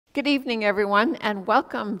Good evening, everyone, and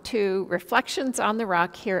welcome to Reflections on the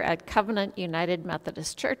Rock here at Covenant United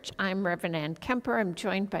Methodist Church. I'm Reverend Ann Kemper. I'm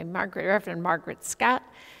joined by Reverend Margaret Scott.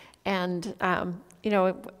 And,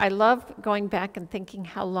 I love going back and thinking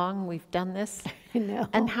how long we've done this I know.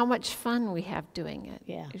 and how much fun we have doing it.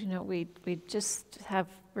 Yeah. We just have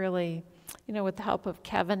really, with the help of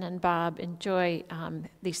Kevin and Bob, enjoy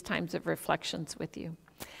these times of reflections with you.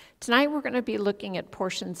 Tonight we're going to be looking at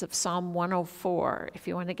portions of Psalm 104, if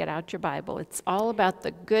you want to get out your Bible. It's all about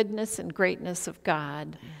the goodness and greatness of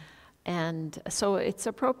God. And so it's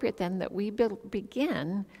appropriate then that we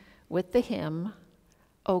begin with the hymn,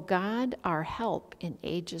 O God, our help in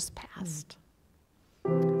ages past.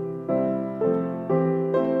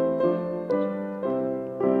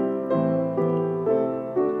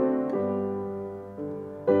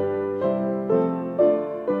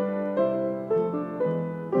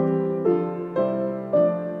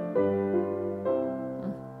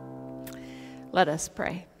 Let us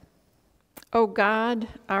pray. O God,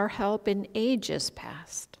 our help in ages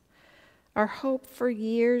past, our hope for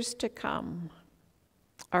years to come,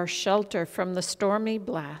 our shelter from the stormy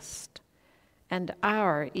blast, and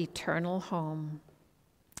our eternal home.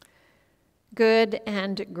 Good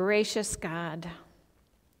and gracious God,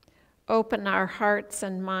 open our hearts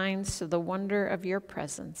and minds to the wonder of your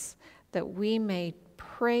presence, that we may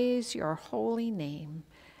praise your holy name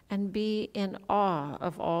and be in awe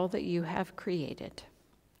of all that you have created.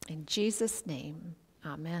 In Jesus' name,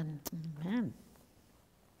 amen. Amen.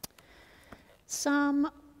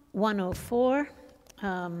 Psalm 104,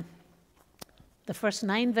 the first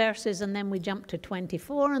 9 verses, and then we jump to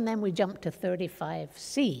 24, and then we jump to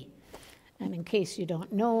 35c. And in case you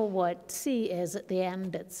don't know what C is at the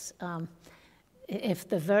end, it's if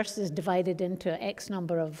the verse is divided into X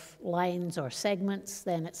number of lines or segments,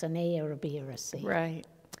 then it's an A or a B or a C. Right.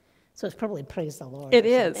 So it's probably praise the Lord. It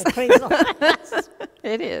is. Praise the Lord.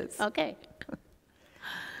 It is. Okay.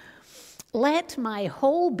 Let my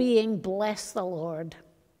whole being bless the Lord.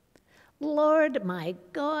 Lord, my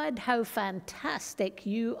God, how fantastic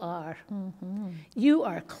you are. Mm-hmm. You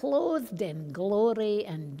are clothed in glory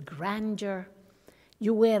and grandeur.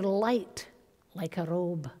 You wear light like a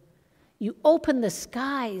robe. You open the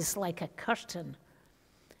skies like a curtain.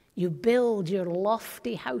 You build your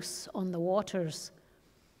lofty house on the waters.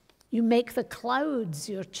 You make the clouds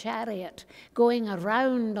your chariot, going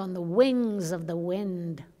around on the wings of the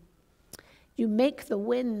wind. You make the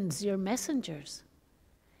winds your messengers.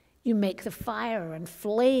 You make the fire and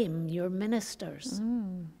flame your ministers.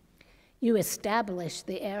 You establish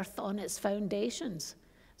the earth on its foundations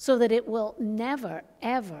so that it will never,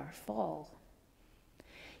 ever fall.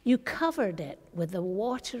 You covered it with the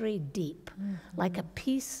watery deep like a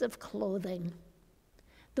piece of clothing.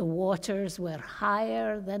 The waters were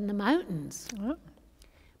higher than the mountains.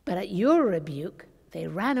 But at your rebuke, they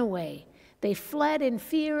ran away. They fled in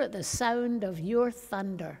fear at the sound of your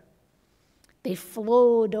thunder. They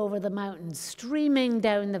flowed over the mountains, streaming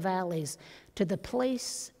down the valleys to the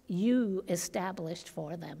place you established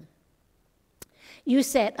for them. You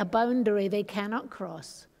set a boundary they cannot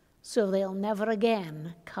cross, so they'll never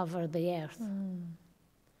again cover the earth.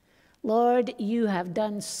 Lord, you have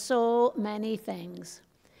done so many things.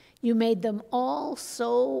 You made them all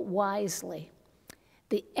so wisely.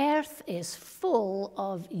 The earth is full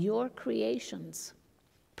of your creations.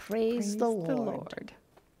 Praise the Lord.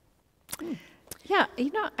 Yeah,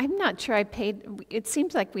 I'm not sure it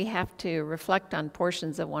seems like we have to reflect on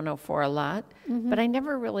portions of 104 a lot, but I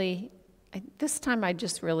never really, this time I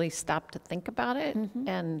just really stopped to think about it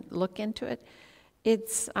and look into it.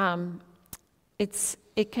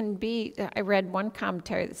 It can be, I read one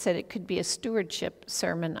commentary that said it could be a stewardship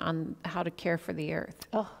sermon on how to care for the earth.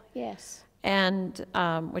 Oh, yes. And,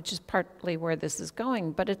 which is partly where this is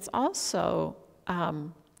going, but it's also,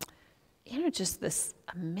 just this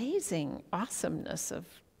amazing awesomeness of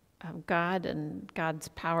God and God's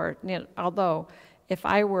power. Although, if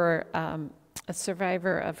I were a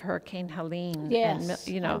survivor of Hurricane Helene, yes,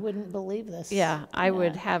 I wouldn't believe this. Yeah, I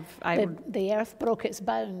would have. The earth broke its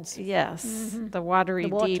bounds. Yes, the watery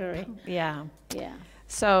deep. Yeah. Yeah.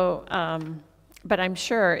 So, but I'm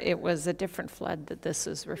sure it was a different flood that this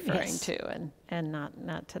is referring to, and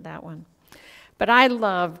not to that one. But I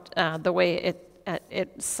loved the way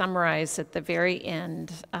it summarized at the very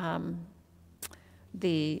end.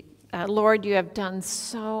 Lord, you have done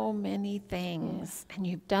so many things, and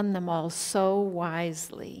you've done them all so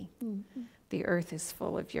wisely. The earth is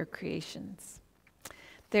full of your creations.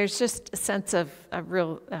 There's just a sense of a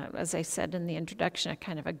real, as I said in the introduction, a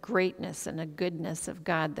kind of a greatness and a goodness of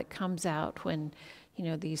God that comes out when,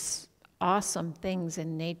 these awesome things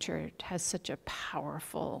in nature, it has such a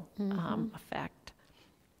powerful effect.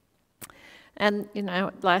 And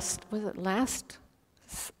last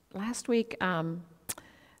week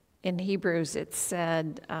in Hebrews it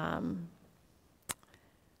said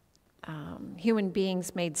human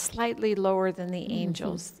beings made slightly lower than the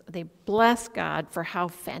angels. They bless God for how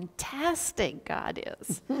fantastic God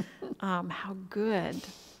is, how good.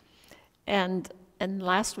 And in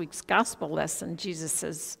last week's gospel lesson, Jesus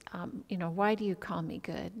says, why do you call me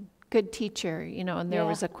good? Good teacher, and there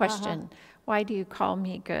was a question, why do you call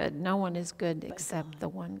me good? No one is good except the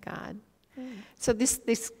one God. So these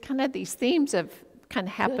themes have kind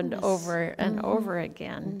of happened over and over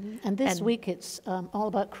again. And this week it's all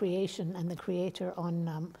about creation and the Creator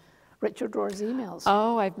on Richard Rohr's emails.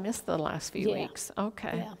 Oh, I've missed the last few weeks.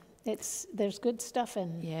 Okay. Yeah, there's good stuff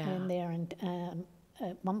in there. And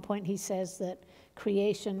at one point he says that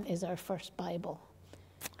creation is our first Bible.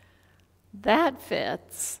 That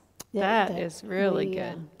fits. That is really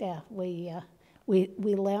good.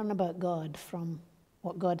 We learn about God from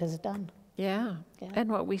what God has done. Yeah, and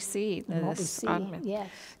what we see. Yes.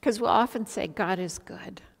 Because we'll often say God is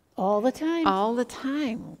good. All the time. All the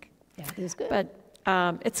time. Yeah, He's good. But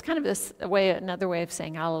it's kind of another way of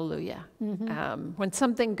saying hallelujah. When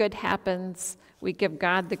something good happens, we give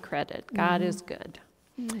God the credit. God is good.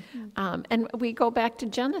 And we go back to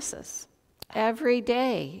Genesis. Every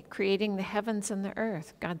day, creating the heavens and the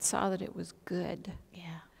earth, God saw that it was good.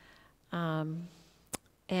 Yeah.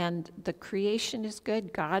 And the creation is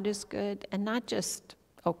good, God is good, and not just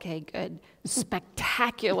okay good,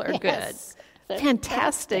 spectacular Yes. good,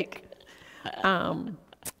 fantastic.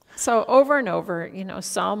 So over and over,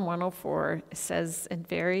 Psalm 104 says in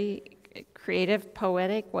very creative,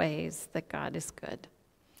 poetic ways that God is good.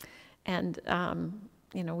 And,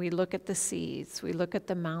 we look at the seas, we look at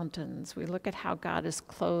the mountains, we look at how God is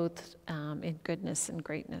clothed in goodness and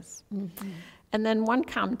greatness. And then one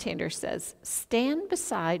commentator says, stand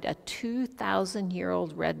beside a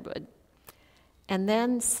 2,000-year-old redwood, and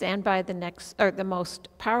then stand by the most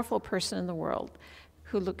powerful person in the world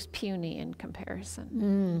who looks puny in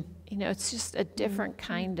comparison. It's just a different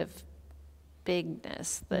kind of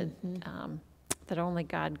bigness that that only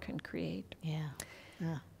God can create. Yeah.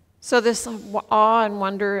 So this awe and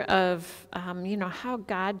wonder of, how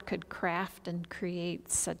God could craft and create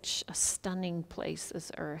such a stunning place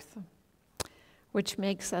as Earth, which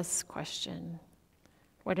makes us question,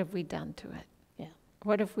 what have we done to it? Yeah.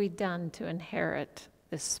 What have we done to inherit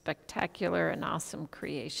this spectacular and awesome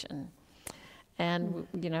creation? And,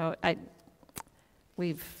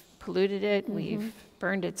 we've polluted it, we've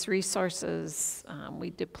burned its resources,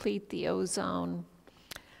 we deplete the ozone.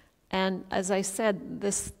 And as I said,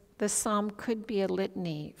 this psalm could be a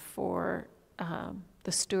litany for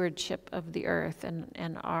the stewardship of the earth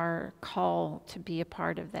and our call to be a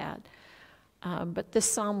part of that. But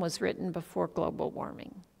this psalm was written before global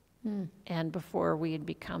warming and before we had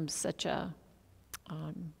become such a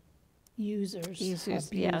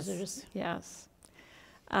abusers. Yes.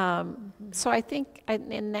 So I think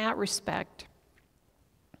in that respect,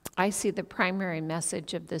 I see the primary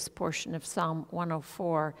message of this portion of Psalm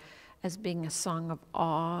 104 as being a song of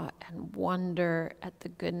awe and wonder at the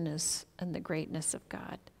goodness and the greatness of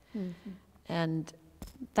God. And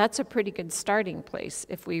that's a pretty good starting place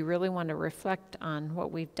if we really want to reflect on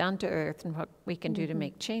what we've done to earth and what we can do to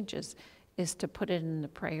make changes, is to put it in the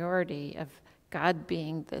priority of God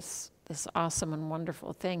being this awesome and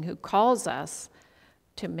wonderful thing who calls us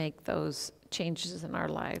to make those changes in our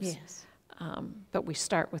lives. Yes. But we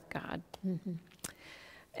start with God.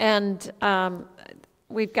 And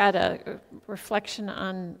we've got a reflection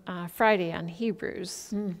on Friday on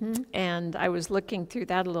Hebrews. And I was looking through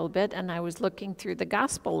that a little bit, and I was looking through the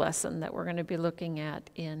gospel lesson that we're going to be looking at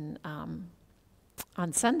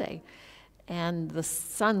on Sunday. And the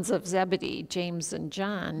sons of Zebedee, James and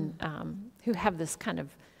John, who have this kind of,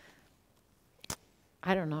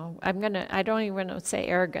 I don't know, I don't even want to say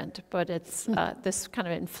arrogant, but it's this kind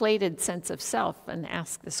of inflated sense of self, and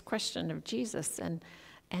ask this question of Jesus.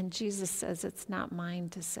 And Jesus says, it's not mine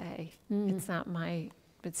to say. It's not my,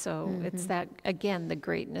 but so it's that, again, the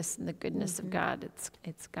greatness and the goodness of God.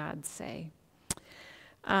 It's God's say.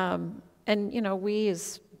 And, we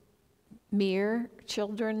as mere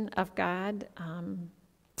children of God,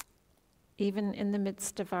 even in the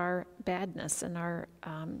midst of our badness and our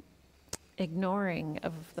ignoring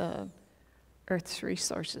of the earth's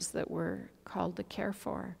resources that we're called to care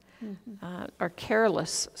for, our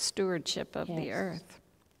careless stewardship of the earth.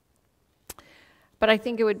 But I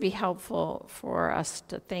think it would be helpful for us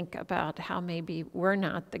to think about how maybe we're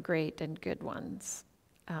not the great and good ones.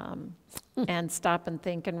 and stop and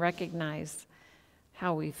think and recognize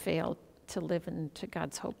how we failed to live into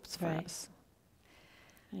God's hopes for Right. us.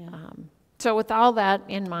 Yeah. So with all that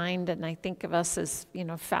in mind, and I think of us as,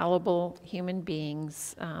 fallible human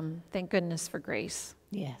beings, thank goodness for grace.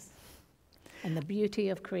 Yes. And the beauty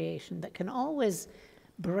of creation that can always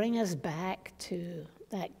bring us back to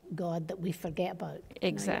that God that we forget about.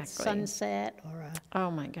 Exactly. Sunset or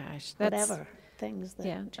Oh my gosh. That's, whatever. Things that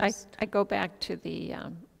Yeah, just... I go back to the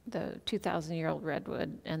 2,000-year-old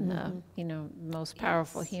redwood and the, most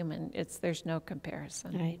powerful Yes. human. There's no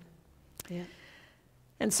comparison. Right. Yeah.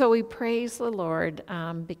 And so we praise the Lord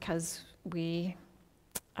because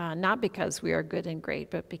not because we are good and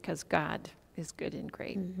great, but because God is good and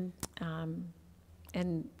great.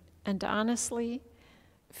 And to honestly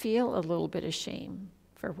feel a little bit of shame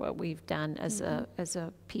for what we've done as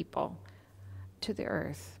a people to the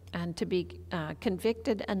earth, and to be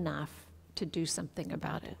convicted enough to do something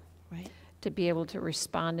about it, Right. to be able to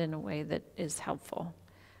respond in a way that is helpful.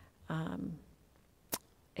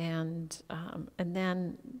 And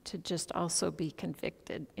then to just also be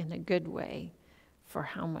convicted in a good way for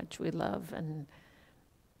how much we love and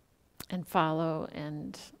follow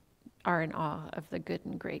and are in awe of the good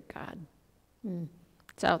and great God.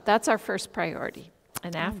 So that's our first priority.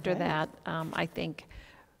 And after right. that, I think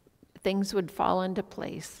things would fall into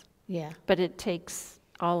place. Yeah. But it takes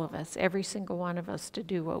all of us, every single one of us, to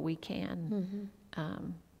do what we can.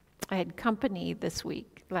 I had company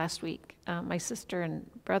last week. My sister and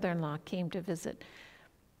brother-in-law came to visit,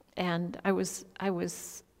 and I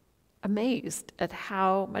was amazed at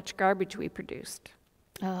how much garbage we produced,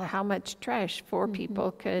 how much trash 4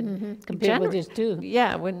 people could Compared with just 2.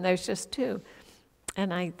 Yeah, when there's just 2.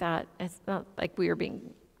 And I thought, it's not like we were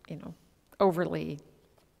being, overly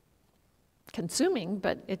consuming,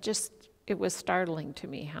 but it was startling to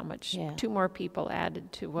me how much Yeah. 2 more people added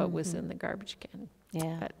to what was in the garbage can.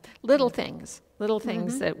 Yeah. But little things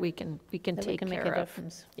that we can That we take can make care a of.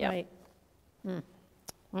 difference. Yeah. Right.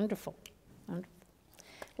 Wonderful. Wonderful.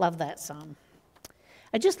 Love that psalm.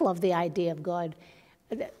 I just love the idea of God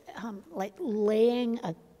like laying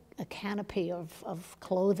a canopy of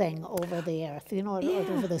clothing over the earth, or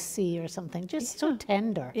over the sea or something. Just so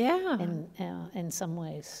tender. Yeah. In some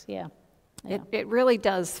ways. Yeah. It really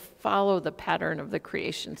does follow the pattern of the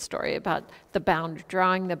creation story about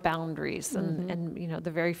drawing the boundaries, and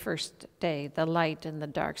the very first day, the light and the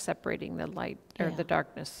dark, separating the light or Yeah. the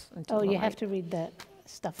darkness into Oh, the you light. have to read that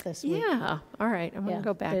stuff this week. Yeah. All right. I'm going to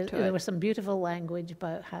go back to There it. was some beautiful language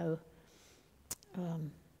about how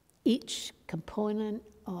each component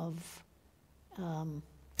of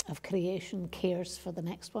creation cares for the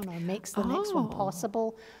next one, or makes the next one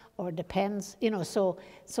possible, or depends. So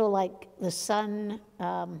like the sun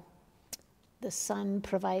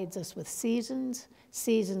provides us with seasons.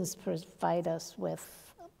 Seasons provide us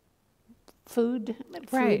with food.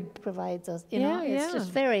 Right. Food provides us. Yeah, It's yeah.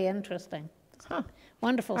 just very interesting. Huh.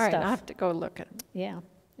 Wonderful All right. stuff. I'll have to go look at it. Yeah,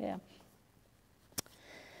 yeah.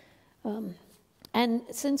 And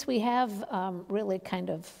since we have really kind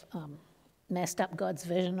of messed up God's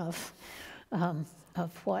vision of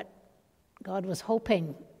what God was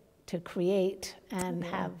hoping to create and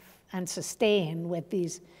have and sustain with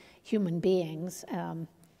these human beings,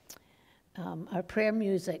 our prayer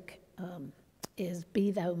music is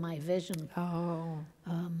 "Be Thou My Vision." Oh.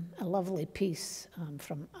 A lovely piece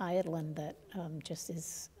from Ireland that just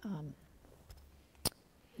is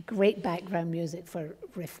great background music for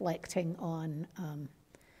reflecting on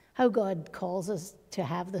how God calls us to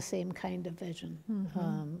have the same kind of vision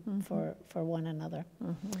for one another.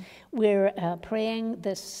 We're praying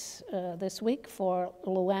this week for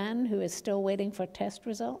Luann, who is still waiting for test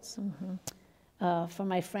results, for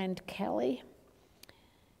my friend Kelly,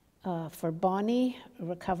 for Bonnie,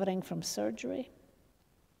 recovering from surgery,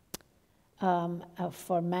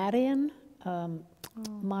 for Marion,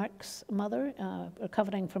 Mark's mother,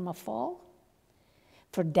 recovering from a fall,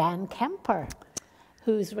 for Dan Kemper,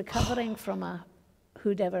 who's recovering from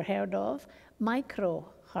who'd ever heard of, micro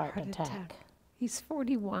heart attack. He's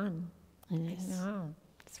 41. Yes. I know.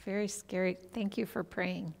 It's very scary. Thank you for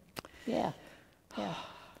praying. Yeah, yeah.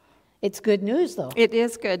 It's good news, though. It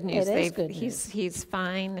is good news. It is good He's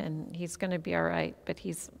fine, and he's going to be all right, but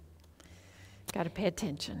he's got to pay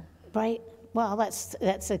attention. Right? Well, that's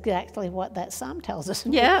exactly what that psalm tells us.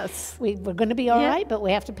 Yes. We're going to be all Yeah. right, but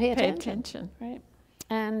we have to pay Pay attention. attention. Right?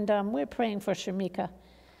 And we're praying for Shamika,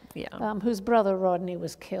 Yeah. whose brother Rodney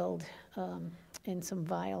was killed in some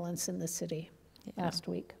violence in the city last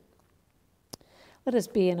week. Let us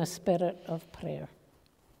be in a spirit of prayer.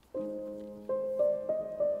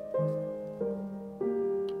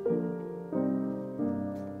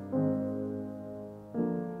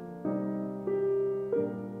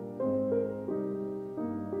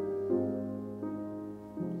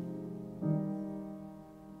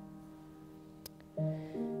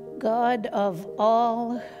 God of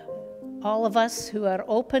all of us who are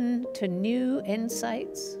open to new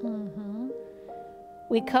insights,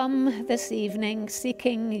 we come this evening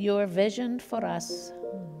seeking your vision for us.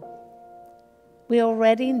 We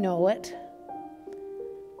already know it,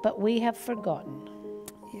 but we have forgotten.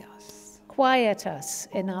 Yes. Quiet us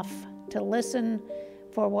enough to listen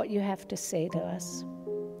for what you have to say to us.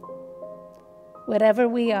 Wherever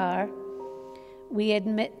we are, we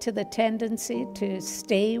admit to the tendency to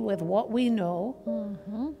stay with what we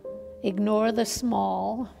know, ignore the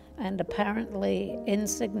small and apparently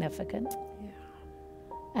insignificant,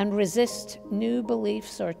 and resist new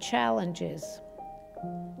beliefs or challenges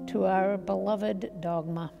to our beloved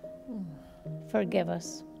dogma. Forgive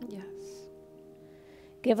us. Yes.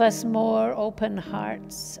 Give us more open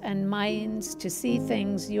hearts and minds to see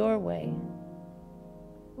things your way,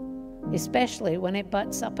 especially when it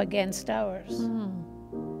butts up against ours.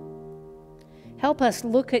 Help us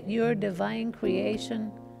look at your divine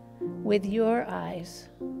creation with your eyes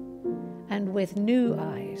and with new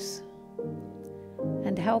eyes,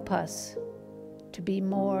 and help us to be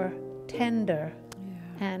more tender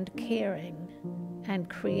and caring and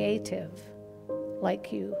creative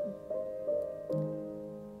like you.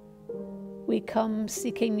 We come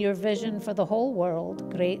seeking your vision for the whole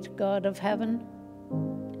world, great God of heaven.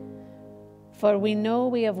 For we know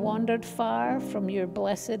we have wandered far from your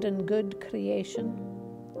blessed and good creation,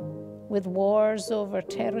 with wars over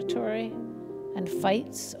territory and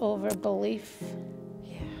fights over belief,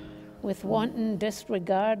 with wanton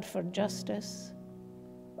disregard for justice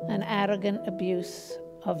and arrogant abuse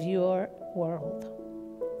of your world.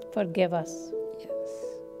 Forgive us. Yes.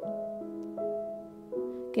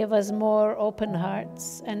 Give us more open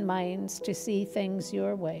hearts and minds to see things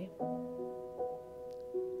your way,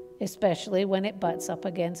 especially when it butts up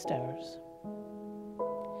against ours.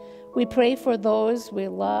 We pray for those we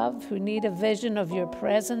love who need a vision of your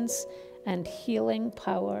presence and healing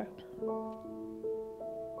power,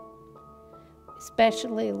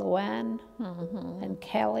 especially Luann and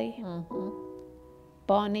Kelly,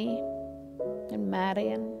 Bonnie and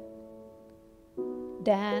Marion,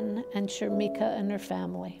 Dan and Sharmika and her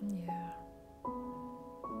family. Yeah.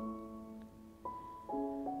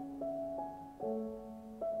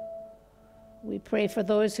 We pray for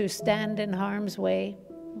those who stand in harm's way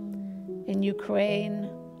in Ukraine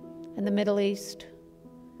and the Middle East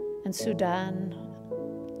and Sudan,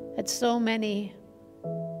 at so many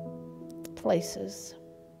places.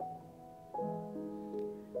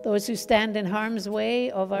 Those who stand in harm's way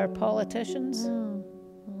of our politicians,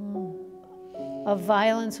 of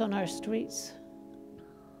violence on our streets,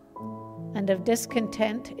 and of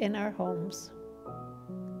discontent in our homes.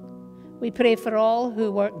 We pray for all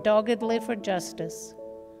who work doggedly for justice,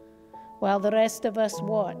 while the rest of us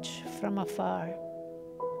watch from afar.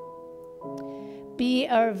 Be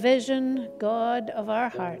our vision, God of our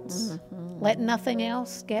hearts. Let nothing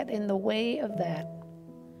else get in the way of that.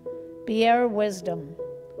 Be our wisdom,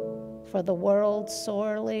 for the world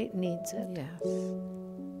sorely needs it. Yes.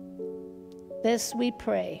 This we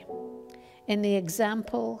pray in the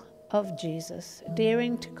example of Jesus,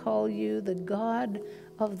 daring to call you the God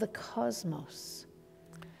of the cosmos.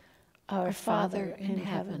 Our Father in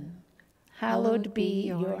heaven, hallowed be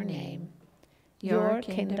your name. Your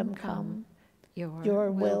kingdom come,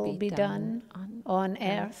 your will be done on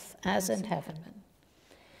earth as in heaven.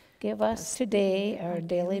 Give us today our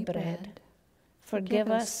daily bread. Forgive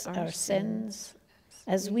us our sins,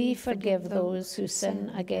 as we forgive those who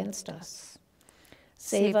sin against us.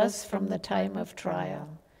 Save us from the time of trial,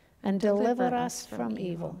 and deliver us from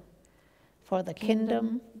evil. For the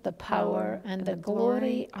kingdom, the power, and the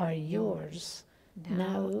glory are yours,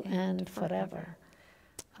 now and forever.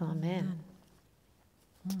 Amen.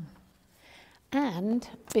 And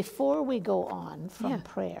before we go on from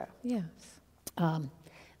prayer, Yes.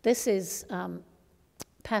 this is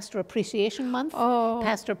Pastor Appreciation Month.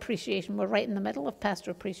 Pastor Appreciation, we're right in the middle of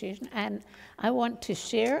Pastor Appreciation, and I want to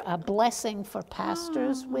share a blessing for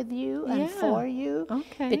pastors with you and for you,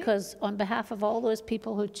 because on behalf of all those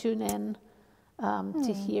people who tune in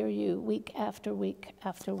to hear you week after week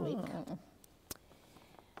after week.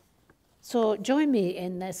 So join me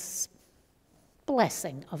in this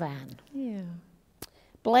blessing of Anne. Yeah.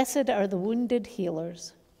 Blessed are the wounded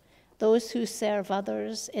healers, those who serve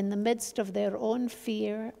others in the midst of their own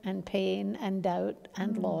fear and pain and doubt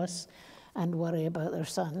and loss and worry about their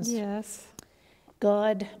sons. Yes.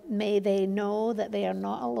 God, may they know that they are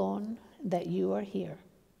not alone, that you are here.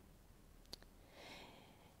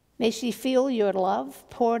 May she feel your love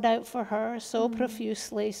poured out for her so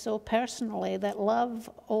profusely, so personally, that love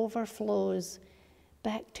overflows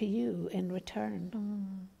back to you in return.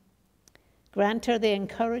 Grant her the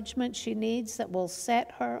encouragement she needs that will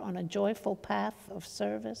set her on a joyful path of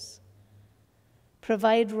service.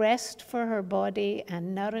 Provide rest for her body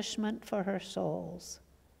and nourishment for her souls,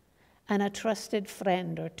 and a trusted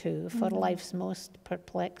friend or two for life's most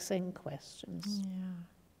perplexing questions.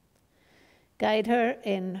 Guide her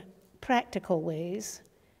in practical ways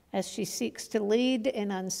as she seeks to lead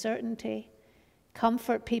in uncertainty,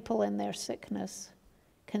 comfort people in their sickness,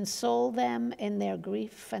 console them in their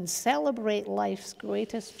grief, and celebrate life's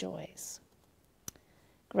greatest joys.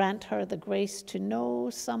 Grant her the grace to know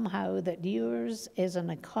somehow that yours is an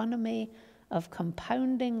economy of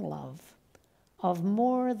compounding love, of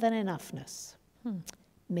more than enoughness.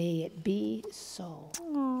 May it be so.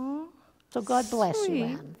 Aw, So God bless you, sweet.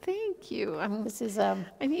 Anne. Thank you. This is I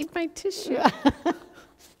need my tissue.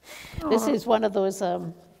 this is one of those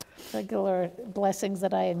regular blessings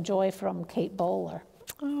that I enjoy from Kate Bowler.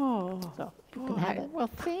 Oh, So you can have boy. it. Well,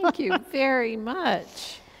 thank you very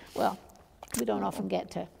much. Well, we don't often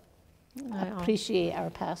get to Well, appreciate our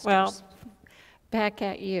pastors. well, back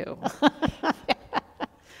at you.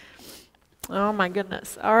 Oh, my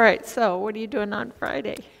goodness. All right, so what are you doing on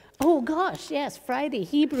Friday? Oh gosh, yes, Friday,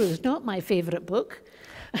 Hebrews, not my favorite book.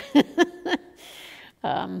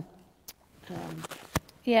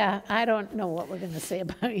 Yeah, I don't know what we're going to say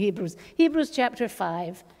about Hebrews. Hebrews chapter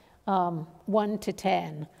 5, 1 to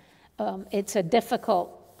 10. It's a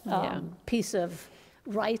difficult piece of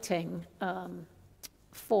writing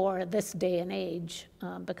for this day and age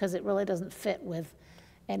because it really doesn't fit with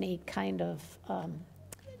any kind of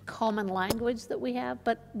common language that we have,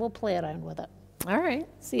 but we'll play around with it. All right.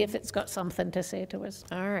 See if it's got something to say to us.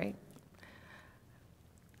 All right.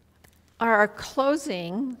 Our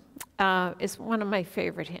closing is one of my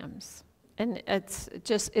favorite hymns. And it's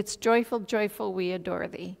joyful, joyful, we adore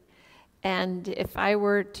thee. And if I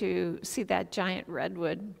were to see that giant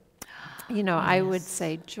redwood, I would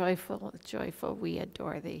say, joyful, joyful, we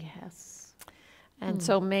adore thee. Yes. And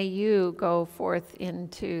so may you go forth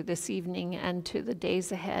into this evening and to the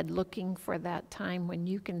days ahead looking for that time when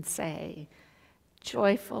you can say,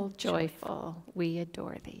 joyful, joyful, we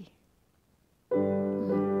adore thee.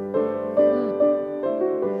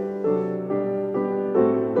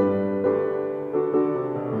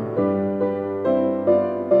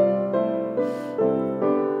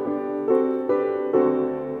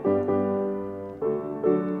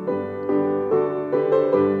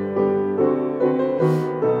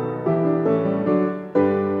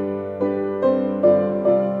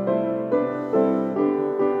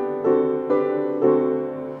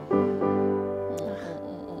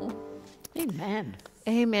 Amen.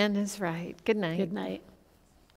 Amen is right. Good night. Good night.